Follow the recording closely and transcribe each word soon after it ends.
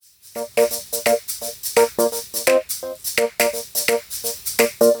Hey,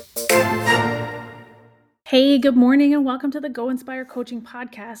 good morning, and welcome to the Go Inspire Coaching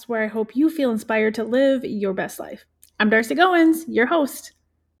Podcast, where I hope you feel inspired to live your best life. I'm Darcy Goins, your host.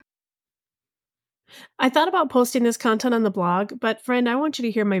 I thought about posting this content on the blog, but friend, I want you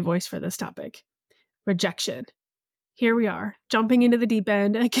to hear my voice for this topic. Rejection. Here we are, jumping into the deep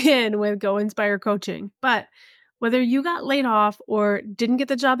end again with Go Inspire Coaching. But whether you got laid off or didn't get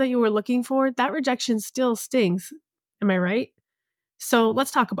the job that you were looking for, that rejection still stings. Am I right? So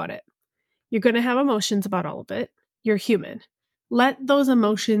let's talk about it. You're going to have emotions about all of it. You're human. Let those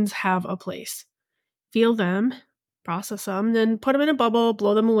emotions have a place. Feel them, process them, then put them in a bubble,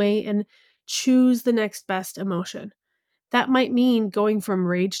 blow them away, and choose the next best emotion. That might mean going from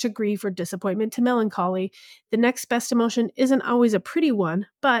rage to grief or disappointment to melancholy. The next best emotion isn't always a pretty one,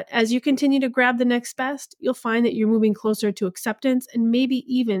 but as you continue to grab the next best, you'll find that you're moving closer to acceptance and maybe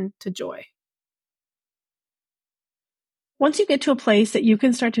even to joy. Once you get to a place that you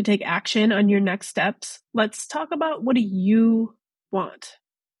can start to take action on your next steps, let's talk about what do you want?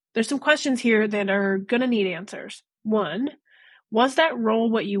 There's some questions here that are going to need answers. One, was that role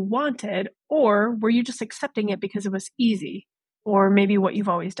what you wanted, or were you just accepting it because it was easy, or maybe what you've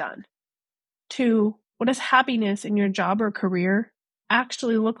always done? Two, what does happiness in your job or career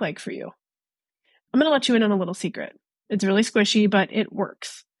actually look like for you? I'm going to let you in on a little secret. It's really squishy, but it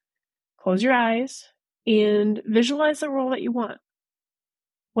works. Close your eyes and visualize the role that you want.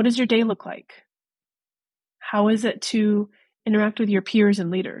 What does your day look like? How is it to interact with your peers and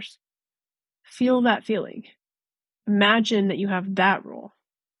leaders? Feel that feeling. Imagine that you have that role.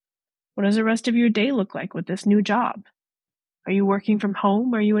 What does the rest of your day look like with this new job? Are you working from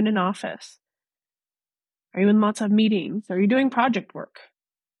home? Are you in an office? Are you in lots of meetings? Are you doing project work?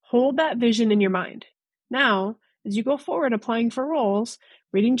 Hold that vision in your mind. Now, as you go forward applying for roles,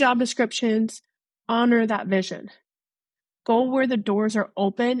 reading job descriptions, honor that vision. Go where the doors are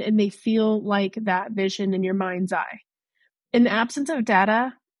open and they feel like that vision in your mind's eye. In the absence of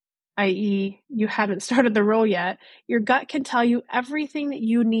data, i.e., you haven't started the role yet, your gut can tell you everything that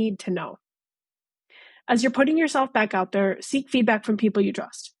you need to know. As you're putting yourself back out there, seek feedback from people you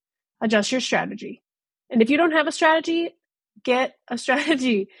trust. Adjust your strategy. And if you don't have a strategy, get a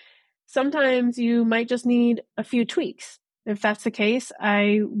strategy. Sometimes you might just need a few tweaks. If that's the case,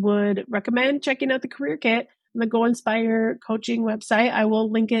 I would recommend checking out the Career Kit on the Go Inspire coaching website. I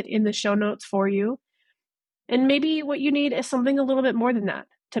will link it in the show notes for you. And maybe what you need is something a little bit more than that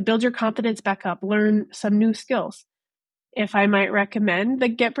to build your confidence back up, learn some new skills. If I might recommend the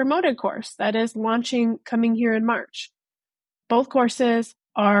Get Promoted course that is launching coming here in March. Both courses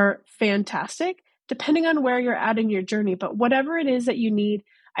are fantastic, depending on where you're at in your journey. But whatever it is that you need,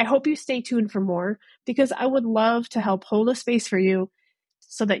 I hope you stay tuned for more because I would love to help hold a space for you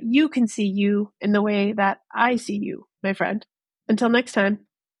so that you can see you in the way that I see you, my friend. Until next time.